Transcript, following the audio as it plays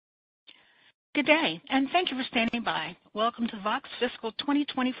Good day, and thank you for standing by. Welcome to VOXX Fiscal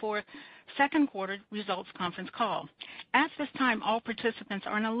 2024 Second Quarter Results Conference Call. At this time, all participants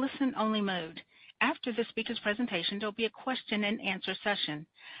are in a listen-only mode. After the speaker's presentation, there will be a question-and-answer session.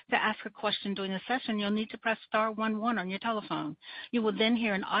 To ask a question during the session, you'll need to press star 11 on your telephone. You will then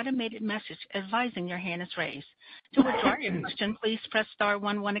hear an automated message advising your hand is raised. To withdraw your question, please press star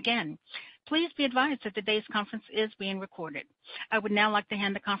 11 again. Please be advised that today's conference is being recorded. I would now like to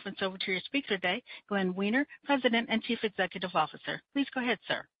hand the conference over to your speaker today, Glenn Wiener, President and Chief Executive Officer. Please go ahead,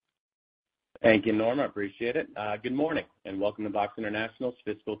 sir. Thank you, Norma. I appreciate it. Good morning, and welcome to VOXX International's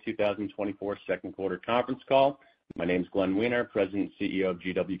Fiscal 2024 Second Quarter Conference Call. My name is Glenn Wiener, President and CEO of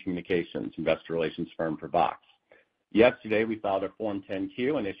GW Communications, investor relations firm for VOXX. Yesterday, we filed our Form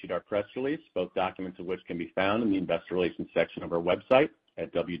 10-Q and issued our press release, both documents of which can be found in the investor relations section of our website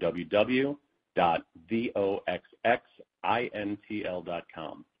at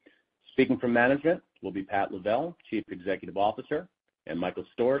www.voxxintl.com. Speaking from management will be Pat Lavelle, Chief Executive Officer, and Michael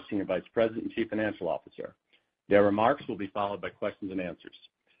Storer, Senior Vice President and Chief Financial Officer. Their remarks will be followed by questions and answers.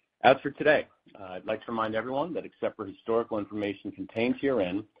 As for today, I'd like to remind everyone that except for historical information contained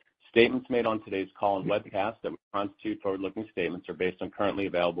herein, statements made on today's call and webcast that would constitute forward-looking statements are based on currently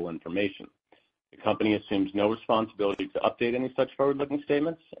available information. The company assumes no responsibility to update any such forward-looking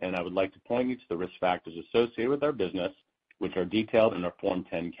statements, and I would like to point you to the risk factors associated with our business, which are detailed in our Form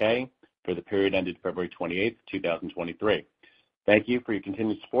 10-K for the period ended February 28, 2023. Thank you for your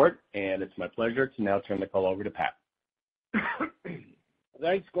continued support, and it's my pleasure to now turn the call over to Pat.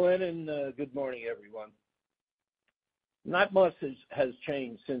 Thanks, Glenn, and good morning, everyone. Not much has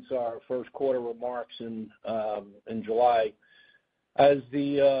changed since our first quarter remarks in July. As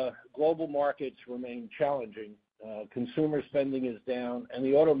the global markets remain challenging, consumer spending is down, and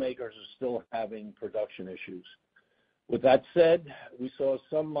the automakers are still having production issues. With that said, we saw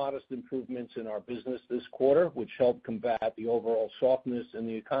some modest improvements in our business this quarter, which helped combat the overall softness in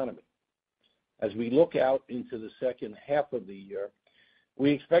the economy. As we look out into the second half of the year,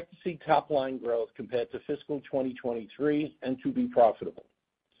 we expect to see top-line growth compared to fiscal 2023 and to be profitable.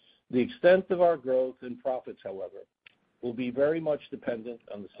 The extent of our growth and profits, however, will be very much dependent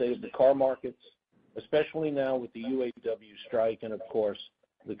on the state of the car markets, especially now with the UAW strike and, of course,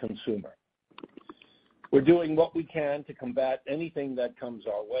 the consumer. We're doing what we can to combat anything that comes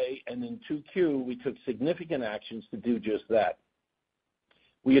our way, and in 2Q, we took significant actions to do just that.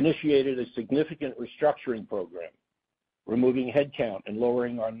 We initiated a significant restructuring program, removing headcount and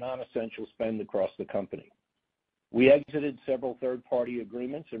lowering our non-essential spend across the company. We exited several third-party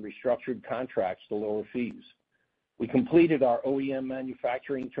agreements and restructured contracts to lower fees. We completed our OEM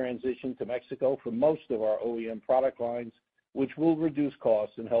manufacturing transition to Mexico for most of our OEM product lines, which will reduce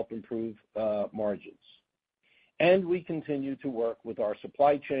costs and help improve margins. And we continue to work with our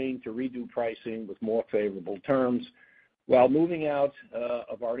supply chain to redo pricing with more favorable terms while moving out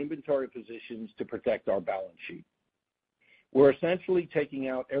of our inventory positions to protect our balance sheet. We're essentially taking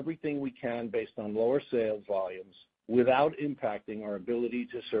out everything we can based on lower sales volumes without impacting our ability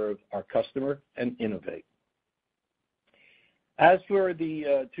to serve our customer and innovate. As for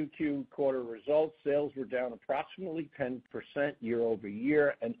the 2Q quarter results, sales were down approximately 10% year over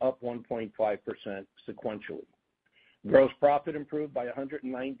year and up 1.5% sequentially. Gross profit improved by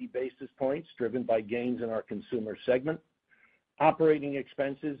 190 basis points, driven by gains in our consumer segment. Operating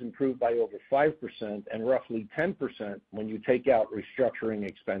expenses improved by over 5% and roughly 10% when you take out restructuring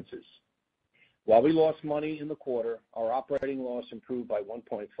expenses. While we lost money in the quarter, our operating loss improved by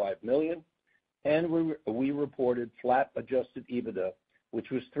 $1.5 million, and we reported flat adjusted EBITDA, which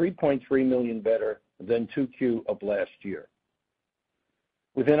was $3.3 million better than 2Q of last year.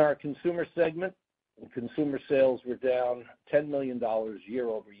 Within our consumer segment, consumer sales were down $10 million year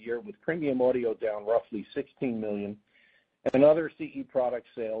over year, with premium audio down roughly $16 million, and other CE product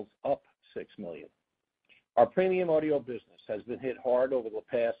sales up $6 million. Our premium audio business has been hit hard over the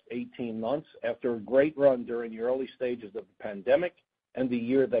past 18 months after a great run during the early stages of the pandemic and the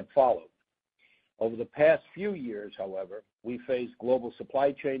year that followed. Over the past few years, however, we faced global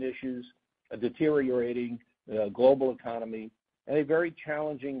supply chain issues, a deteriorating global economy, and a very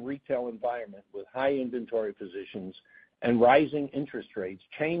challenging retail environment with high inventory positions and rising interest rates,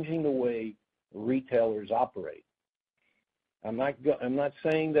 changing the way retailers operate. I'm not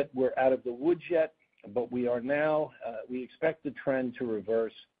saying that we're out of the woods yet, but we are now. We expect the trend to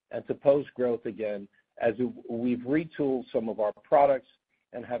reverse and to post growth again as we've retooled some of our products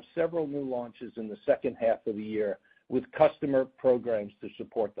and have several new launches in the second half of the year with customer programs to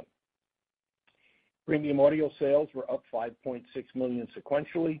support them. Premium audio sales were up $5.6 million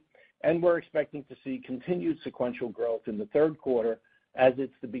sequentially, and we're expecting to see continued sequential growth in the third quarter as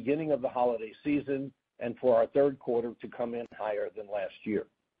it's the beginning of the holiday season and for our third quarter to come in higher than last year.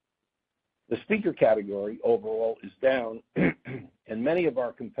 The speaker category overall is down, and many of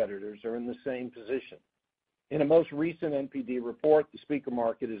our competitors are in the same position. In a most recent NPD report, the speaker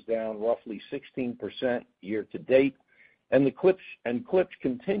market is down roughly 16% year to date, and Klipsch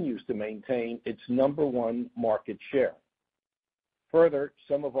continues to maintain its number one market share. Further,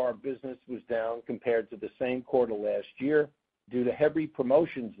 some of our business was down compared to the same quarter last year due to heavy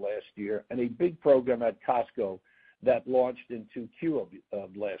promotions last year and a big program at Costco that launched in 2Q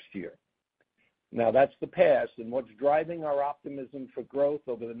of last year. Now, that's the past, and what's driving our optimism for growth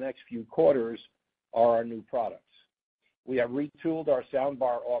over the next few quarters are our new products. We have retooled our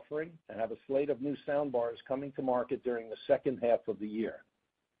soundbar offering and have a slate of new soundbars coming to market during the second half of the year.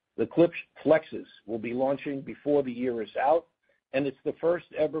 The Klipsch Flexus will be launching before the year is out, and it's the first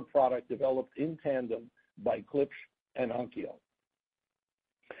ever product developed in tandem by Klipsch and Onkyo.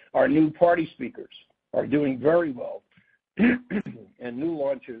 Our new party speakers are doing very well, and new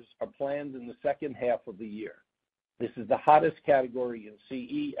launches are planned in the second half of the year. This is the hottest category in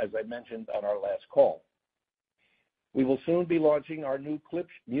CE, as I mentioned on our last call. We will soon be launching our new Klipsch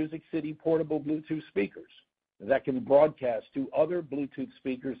Music City portable Bluetooth speakers that can broadcast to other Bluetooth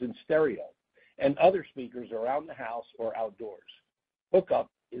speakers in stereo and other speakers around the house or outdoors. Hookup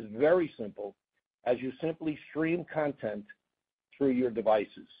is very simple, as you simply stream content through your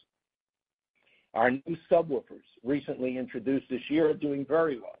devices. Our new subwoofers, recently introduced this year, are doing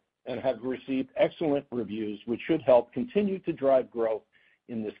very well and have received excellent reviews, which should help continue to drive growth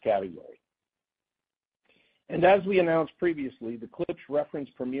in this category. And as we announced previously, the Klipsch Reference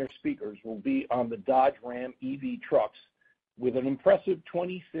Premier speakers will be on the Dodge Ram EV trucks with an impressive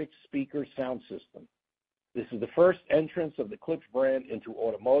 26-speaker sound system. This is the first entrance of the Klipsch brand into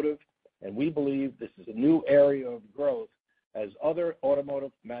automotive, and we believe this is a new area of growth as other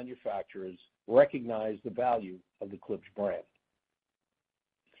automotive manufacturers recognize the value of the Klipsch brand.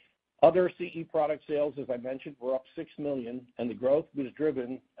 Other CE product sales, as I mentioned, were up $6 million, and the growth was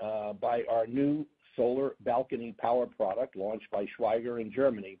driven by our new solar balcony power product launched by Schweiger in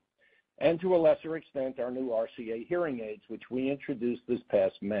Germany, and to a lesser extent, our new RCA hearing aids, which we introduced this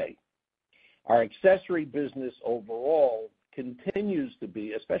past May. Our accessory business overall continues to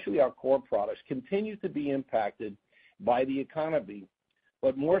be, especially our core products, continue to be impacted by the economy,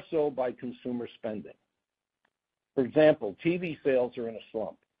 but more so by consumer spending. For example, TV sales are in a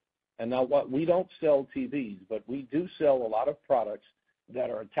slump. And now we don't sell TVs, but we do sell a lot of products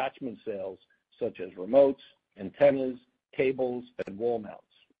that are attachment sales, such as remotes, antennas, cables, and wall mounts.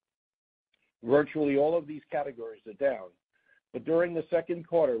 Virtually all of these categories are down, but during the second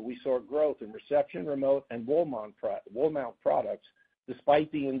quarter, we saw growth in reception, remote, and wall mount products,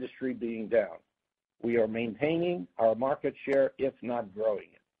 despite the industry being down. We are maintaining our market share, if not growing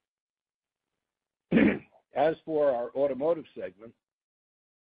it. As for our automotive segment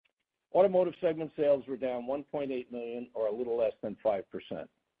sales were down $1.8 million, or a little less than 5%.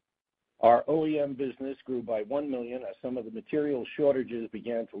 Our OEM business grew by $1 million as some of the material shortages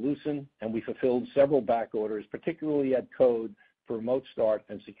began to loosen, and we fulfilled several back orders, particularly at Code for remote start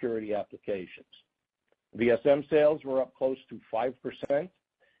and security applications. VSM sales were up close to 5%,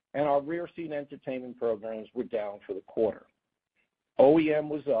 and our rear seat entertainment programs were down for the quarter. OEM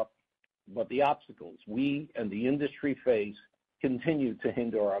was up, but the obstacles we and the industry face continue to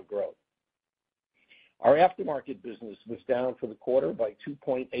hinder our growth. Our aftermarket business was down for the quarter by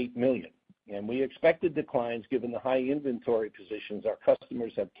 $2.8 million, and we expected declines given the high inventory positions our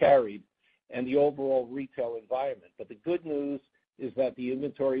customers have carried and the overall retail environment. But the good news is that the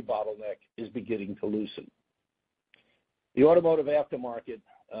inventory bottleneck is beginning to loosen. The automotive aftermarket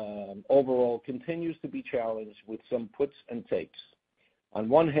overall continues to be challenged with some puts and takes. On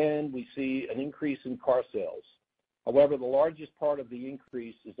one hand, we see an increase in car sales. However, the largest part of the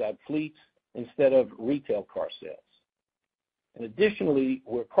increase is at fleets instead of retail car sales. And additionally,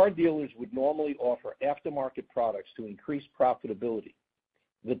 where car dealers would normally offer aftermarket products to increase profitability,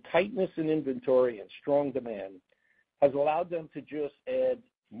 the tightness in inventory and strong demand has allowed them to just add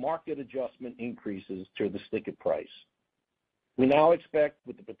market adjustment increases to the sticker price. We now expect,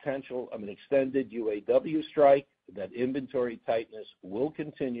 with the potential of an extended UAW strike, that inventory tightness will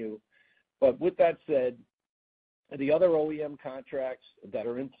continue. But with that said, the other OEM contracts that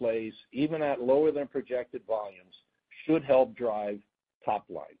are in place, even at lower than projected volumes, should help drive top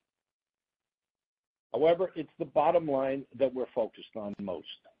line. However, it's the bottom line that we're focused on most.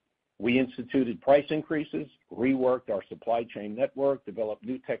 We instituted price increases, reworked our supply chain network, developed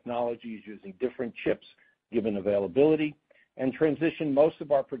new technologies using different chips given availability, and transitioned most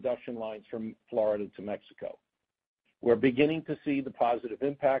of our production lines from Florida to Mexico. We're beginning to see the positive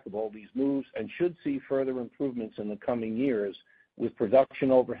impact of all these moves and should see further improvements in the coming years, with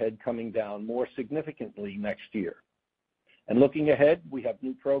production overhead coming down more significantly next year. And looking ahead, we have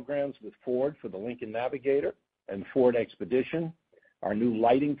new programs with Ford for the Lincoln Navigator and Ford Expedition. Our new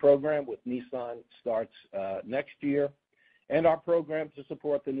lighting program with Nissan starts next year, and our program to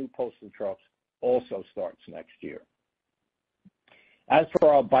support the new postal trucks also starts next year. As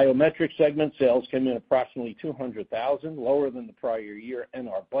for our biometric segment, sales came in approximately $200,000, lower than the prior year and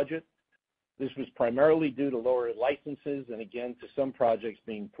our budget. This was primarily due to lower licenses and, again, to some projects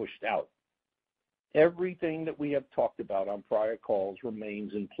being pushed out. Everything that we have talked about on prior calls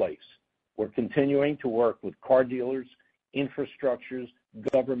remains in place. We're continuing to work with car dealers, infrastructures,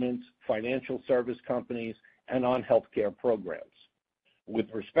 governments, financial service companies, and on healthcare programs. With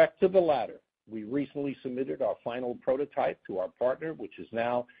respect to the latter, we recently submitted our final prototype to our partner, which is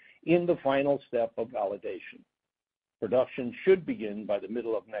now in the final step of validation. Production should begin by the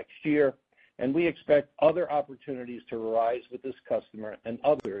middle of next year, and we expect other opportunities to arise with this customer and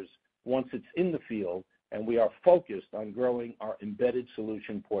others once it's in the field, and we are focused on growing our embedded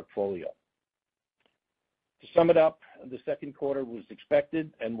solution portfolio. To sum it up, the second quarter was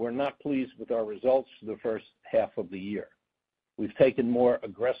expected, and we're not pleased with our results for the first half of the year. We've taken more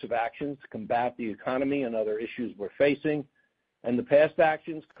aggressive actions to combat the economy and other issues we're facing, and the past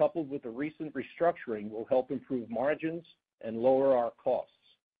actions, coupled with the recent restructuring, will help improve margins and lower our costs.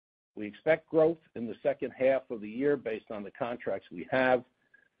 We expect growth in the second half of the year based on the contracts we have,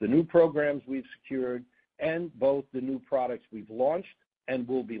 the new programs we've secured, and both the new products we've launched and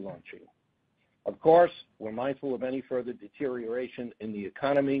will be launching. Of course, we're mindful of any further deterioration in the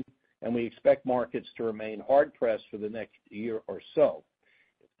economy, and we expect markets to remain hard-pressed for the next year or so.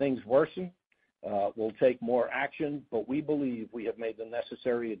 If things worsen, we'll take more action, but we believe we have made the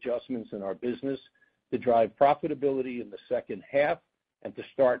necessary adjustments in our business to drive profitability in the second half and to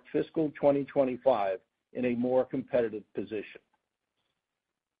start fiscal 2025 in a more competitive position.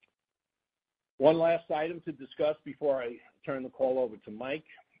 One last item to discuss before I turn the call over to Mike.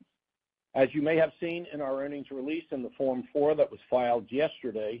 As you may have seen in our earnings release in the Form 4 that was filed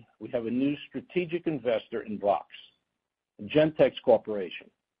yesterday, we have a new strategic investor in VOXX, Gentex Corporation,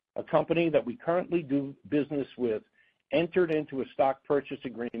 a company that we currently do business with, entered into a stock purchase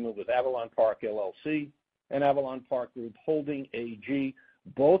agreement with Avalon Park LLC and Avalon Park Group Holding AG,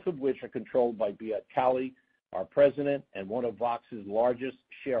 both of which are controlled by Beat Cali, our president and one of VOXX's largest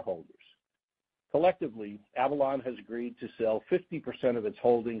shareholders. Collectively, Avalon has agreed to sell 50% of its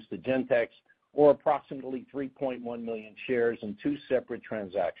holdings to Gentex, or approximately 3.1 million shares, in two separate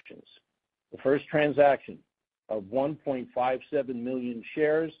transactions. The first transaction of 1.57 million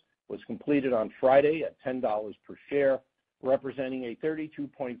shares was completed on Friday at $10 per share, representing a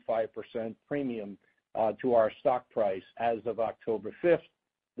 32.5% premium to our stock price as of October 5th,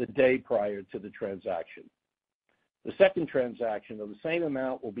 the day prior to the transaction. The second transaction of the same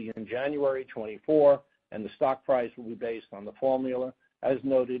amount will be in January 24, and the stock price will be based on the formula as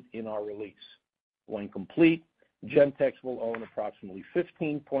noted in our release. When complete, Gentex will own approximately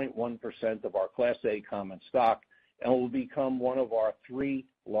 15.1% of our Class A common stock and will become one of our three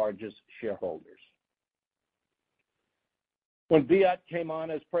largest shareholders. When Beat came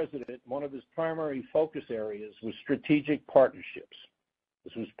on as president, one of his primary focus areas was strategic partnerships.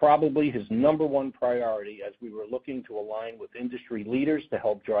 This was probably his number one priority as we were looking to align with industry leaders to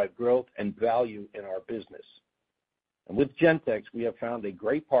help drive growth and value in our business. And with Gentex, we have found a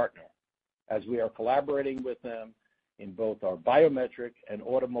great partner as we are collaborating with them in both our biometric and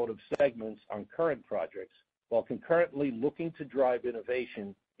automotive segments on current projects, while concurrently looking to drive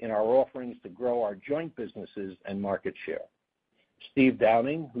innovation in our offerings to grow our joint businesses and market share. Steve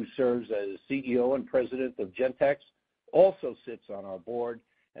Downing, who serves as CEO and president of Gentex, also sits on our board,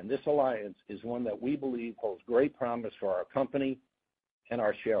 and this alliance is one that we believe holds great promise for our company and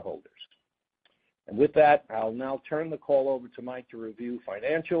our shareholders. And with that, I'll now turn the call over to Mike to review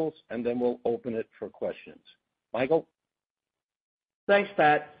financials, and then we'll open it for questions. Michael? Thanks,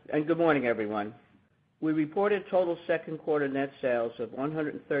 Pat, and good morning, everyone. We reported total second quarter net sales of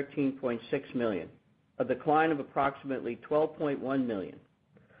 $113.6 million, a decline of approximately $12.1 million.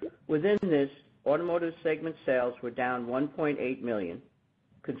 Within this, automotive segment sales were down $1.8 million,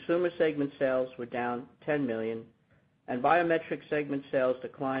 consumer segment sales were down $10 million, and biometric segment sales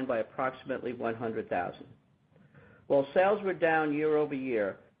declined by approximately $100,000. While sales were down year over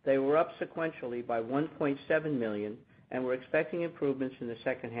year, they were up sequentially by $1.7 million, and we're expecting improvements in the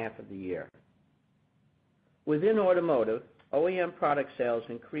second half of the year. Within automotive, OEM product sales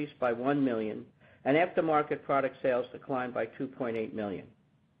increased by $1 million, and aftermarket product sales declined by $2.8 million.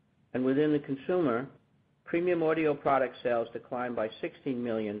 And within the consumer, Premium audio product sales declined by $16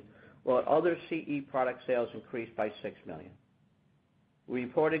 million, while other CE product sales increased by $6 million. We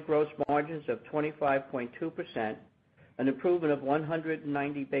reported gross margins of 25.2%, an improvement of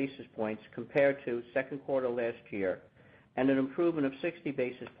 190 basis points compared to second quarter last year, and an improvement of 60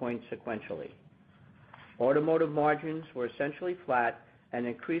 basis points sequentially. Automotive margins were essentially flat, and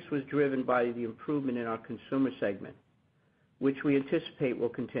increase was driven by the improvement in our consumer segment, which we anticipate will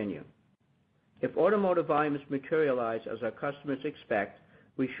continue. If automotive volumes materialize as our customers expect,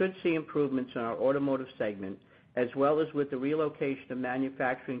 we should see improvements in our automotive segment, as well as with the relocation of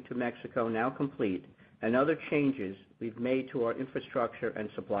manufacturing to Mexico now complete and other changes we've made to our infrastructure and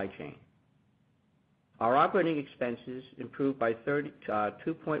supply chain. Our operating expenses improved by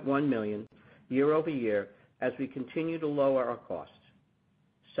 $2.1 million year over year as we continue to lower our costs.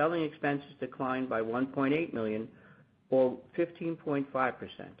 Selling expenses declined by $1.8 million, or 15.5%.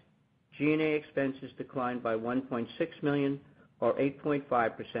 G&A expenses declined by $1.6 million, or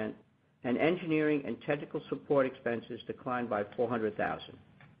 8.5%, and engineering and technical support expenses declined by $400,000.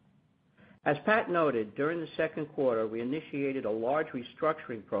 As Pat noted, during the second quarter, we initiated a large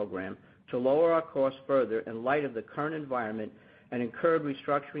restructuring program to lower our costs further in light of the current environment and incurred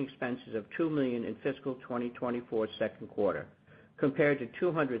restructuring expenses of $2 million in fiscal 2024 second quarter, compared to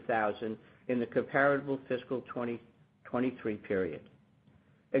 $200,000 in the comparable fiscal 2023 period.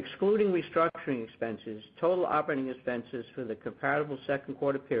 Excluding restructuring expenses, total operating expenses for the comparable second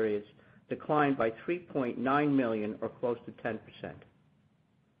quarter periods declined by $3.9 million, or close to 10%.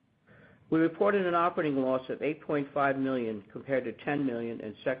 We reported an operating loss of $8.5 million compared to $10 million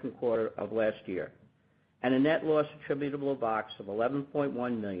in second quarter of last year, and a net loss attributable to VOXX of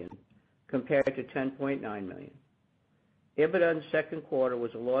 $11.1 million compared to $10.9 million. EBITDA in the second quarter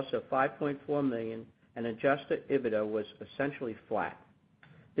was a loss of $5.4 million, and adjusted EBITDA was essentially flat.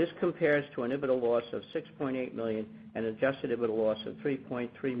 This compares to an EBITDA loss of $6.8 million and adjusted EBITDA loss of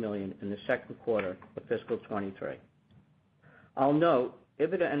 $3.3 million in the second quarter of fiscal 23. I'll note,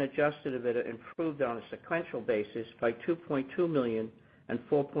 EBITDA and adjusted EBITDA improved on a sequential basis by $2.2 million and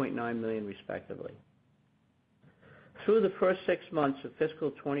 $4.9 million respectively. Through the first 6 months of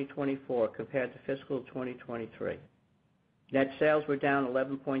fiscal 2024 compared to fiscal 2023, net sales were down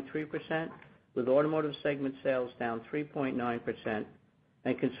 11.3%, with automotive segment sales down 3.9%,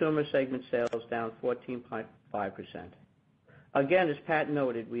 and consumer segment sales down 14.5%. Again, as Pat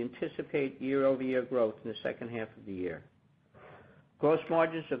noted, we anticipate year-over-year growth in the second half of the year. Gross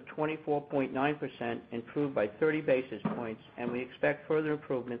margins of 24.9% improved by 30 basis points, and we expect further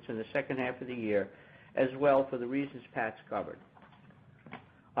improvements in the second half of the year as well for the reasons Pat's covered.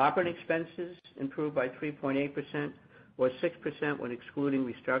 Operating expenses improved by 3.8%, or 6% when excluding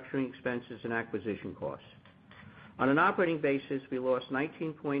restructuring expenses and acquisition costs. On an operating basis, we lost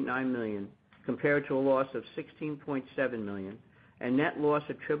 $19.9 million compared to a loss of $16.7 million, and net loss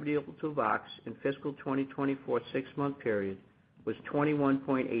attributable to VOXX in fiscal 2024 6-month period was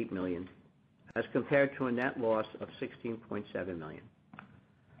 $21.8 million, as compared to a net loss of $16.7 million.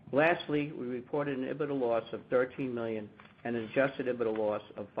 Lastly, we reported an EBITDA loss of $13 million and an adjusted EBITDA loss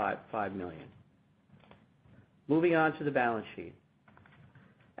of $5 million. Moving on to the balance sheet.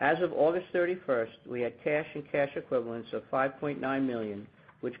 As of August 31st, we had cash and cash equivalents of $5.9 million,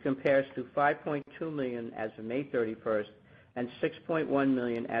 which compares to $5.2 million as of May 31st and $6.1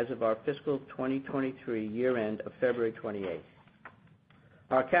 million as of our fiscal 2023 year-end of February 28th.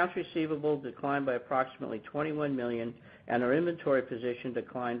 Our accounts receivable declined by approximately $21 million, and our inventory position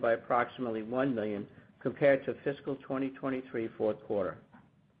declined by approximately $1 million compared to fiscal 2023 fourth quarter.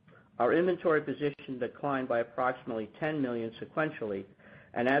 Our inventory position declined by approximately $10 million sequentially,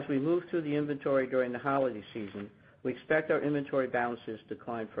 and as we move through the inventory during the holiday season, we expect our inventory balances to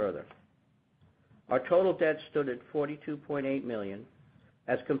decline further. Our total debt stood at $42.8 million,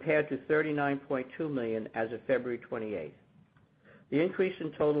 as compared to $39.2 million as of February 28th. The increase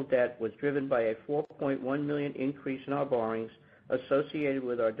in total debt was driven by a $4.1 million increase in our borrowings associated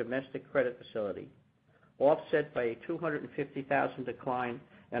with our domestic credit facility, offset by a $250,000 decline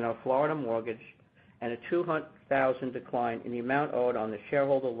in our Florida mortgage and a $200,000 decline in the amount owed on the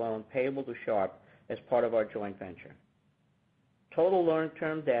shareholder loan payable to Sharp as part of our joint venture. Total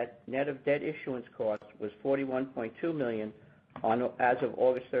long-term debt, net of debt issuance costs, was $41.2 million as of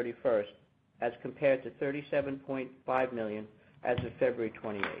August 31st, as compared to $37.5 million as of February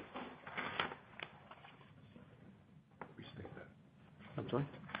 28th. Restate that. I'm sorry?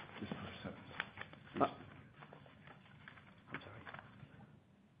 Just for a sentence. I'm sorry.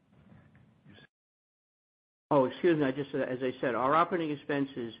 Oh, excuse me. As I said, our operating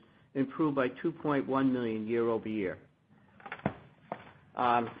expenses improved by $2.1 million year over year.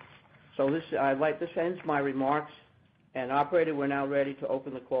 So This ends my remarks. And operator, we're now ready to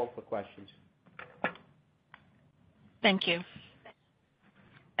open the call for questions. Thank you.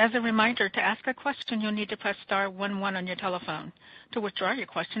 As a reminder, to ask a question, you'll need to press star 11 on your telephone. To withdraw your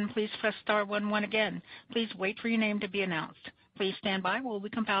question, please press star 11 again. Please wait for your name to be announced. Please stand by while we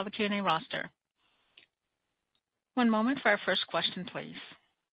compile the Q&A roster. One moment for our first question, please.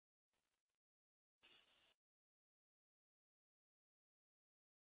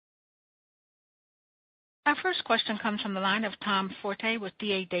 Our first question comes from the line of Tom Forte with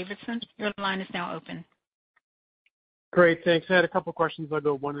D.A. Davidson. Your line is now open. Great, thanks. I had a couple questions. I'll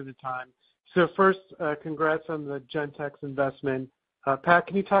go one at a time. So first, congrats on the Gentex investment. Pat,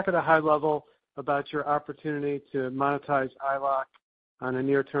 can you talk at a high level about your opportunity to monetize iLock on a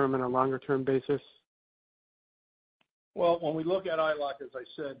near-term and a longer-term basis? Well, when we look at iLock, as I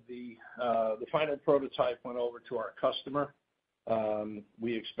said, the final prototype went over to our customer.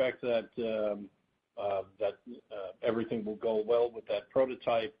 We expect that everything will go well with that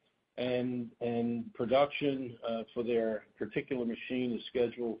prototype, and production for their particular machine is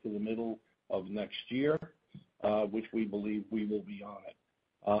scheduled for the middle of next year, which we believe we will be on it.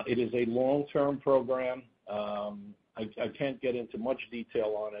 It is a long-term program. I can't get into much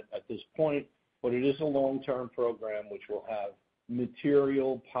detail on it at this point, but it is a long-term program which will have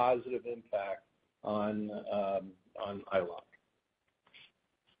material positive impact on iLock.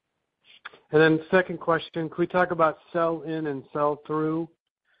 And then second question, can we talk about sell-in and sell-through?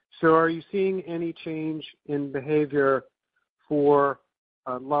 So are you seeing any change in behavior for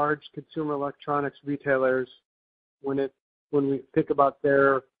large consumer electronics retailers when we think about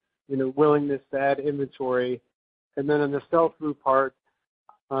their willingness to add inventory? And then in the sell-through part,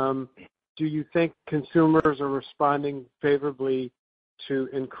 do you think consumers are responding favorably to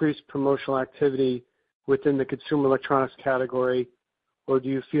increased promotional activity within the consumer electronics category, or do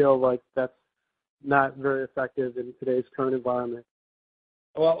you feel like that's not very effective in today's current environment?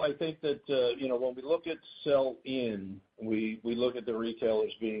 Well, I think that, when we look at sell-in, we look at the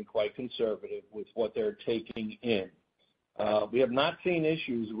retailers being quite conservative with what they're taking in. We have not seen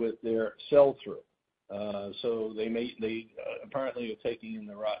issues with their sell-through. So they apparently are taking in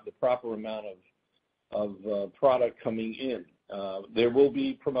the proper amount of product coming in. There will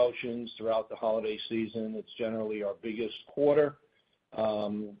be promotions throughout the holiday season. It's generally our biggest quarter.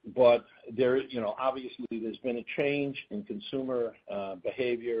 But obviously there's been a change in consumer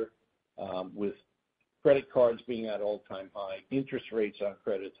behavior with credit cards being at all-time high, interest rates on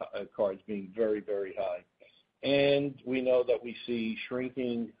credit cards being very, very high. And we know that we see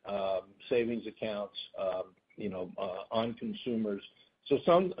shrinking savings accounts, on consumers. So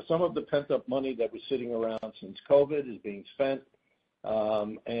some of the pent-up money that was sitting around since COVID is being spent.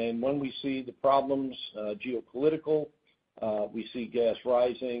 And when we see the problems, geopolitical, we see gas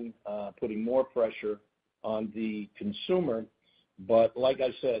rising, putting more pressure on the consumer. But like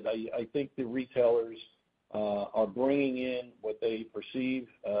I said, I think the retailers are bringing in what they perceive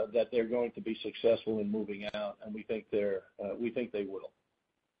that they're going to be successful in moving out, and we think they will.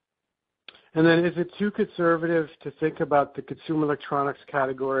 And then is it too conservative to think about the consumer electronics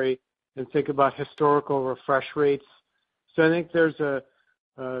category and think about historical refresh rates? So I think there's a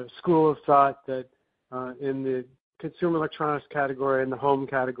school of thought that in the consumer electronics category and the home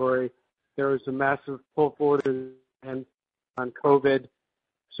category, there was a massive pull forward on COVID.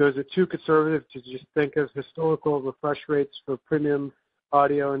 So is it too conservative to just think of historical refresh rates for premium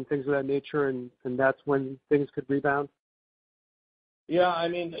audio and things of that nature, and that's when things could rebound? Yeah, I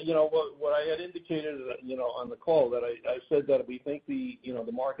mean, what I had indicated, on the call, that I said that we think the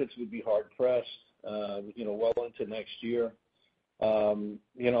markets would be hard pressed, well into next year. When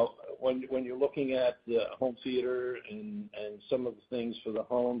you're looking at the home theater and some of the things for the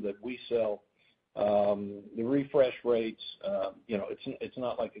home that we sell, the refresh rates, it's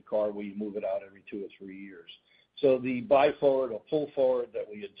not like a car where you move it out every 2 or 3 years. So the buy forward or pull forward that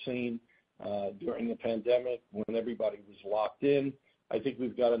we had seen during the pandemic when everybody was locked in, I think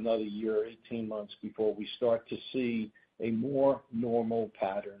we've got another year, 18 months before we start to see a more normal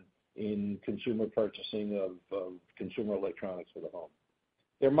pattern in consumer purchasing of consumer electronics for the home.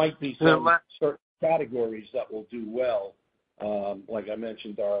 There might be some certain categories that will do well. Like I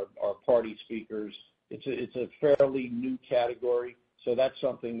mentioned, our party speakers. It's a fairly new category, so that's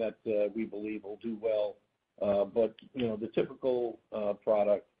something that we believe will do well. But the typical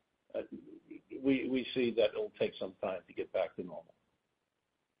product, we see that it'll take some time to get back to normal.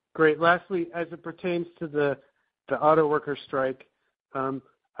 Great. Lastly, as it pertains to the auto worker strike,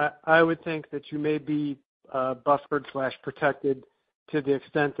 I would think that you may be buffered/protected to the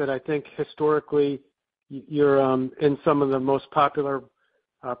extent that I think historically you're in some of the most popular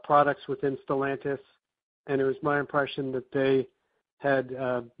products within Stellantis, and it was my impression that they had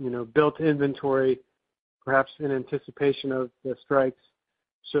built inventory, perhaps in anticipation of the strikes.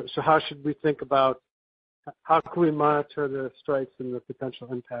 So how should we think about how can we monitor the strikes and the potential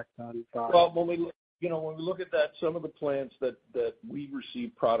impact on VOXX? Well, when we look at that, some of the plants that we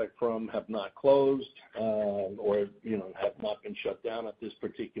receive product from have not closed or have not been shut down at this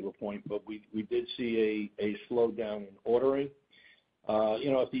particular point. But we did see a slowdown in ordering.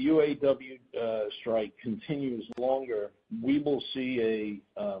 If the UAW strike continues longer, we will see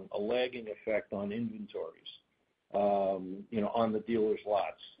a lagging effect on inventories, on the dealers'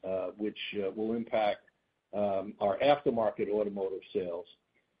 lots, which will impact our aftermarket automotive sales,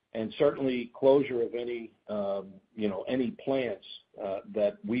 and certainly closure of any plants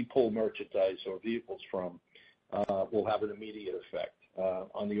that we pull merchandise or vehicles from will have an immediate effect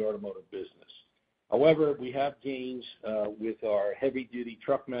on the automotive business. However, we have gains with our heavy-duty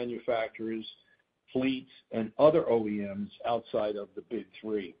truck manufacturers, fleets, and other OEMs outside of the big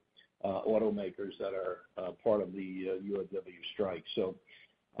three automakers that are part of the UAW strike. So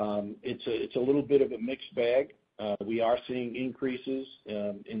it's a little bit of a mixed bag. We are seeing increases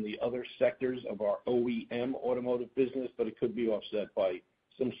in the other sectors of our OEM automotive business, but it could be offset by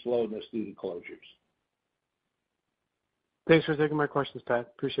some slowness due to closures. Thanks for taking my questions,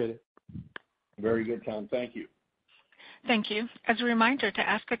 Pat. Appreciate it. Very good, Tom. Thank you. Thank you. As a reminder, to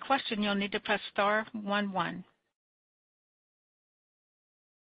ask a question, you'll need to press star 11.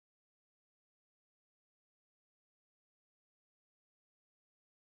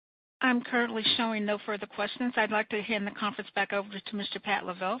 I'm currently showing no further questions. I'd like to hand the conference back over to Mr. Pat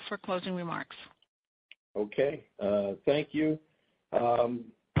Lavelle for closing remarks. Okay. Thank you.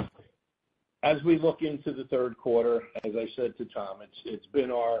 As we look into the third quarter, as I said to Tom, it's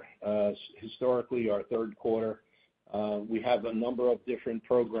been historically our third quarter. We have a number of different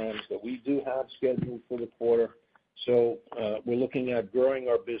programs that we do have scheduled for the quarter. So we're looking at growing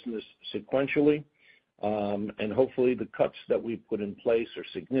our business sequentially, and hopefully the cuts that we've put in place are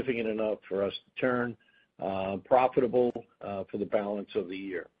significant enough for us to turn profitable for the balance of the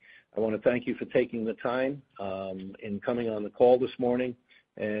year. I want to thank you for taking the time in coming on the call this morning,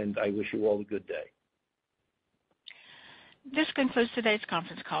 and I wish you all a good day. This concludes today's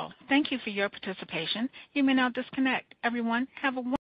conference call. Thank you for your participation. You may now disconnect. Everyone, have a wonderful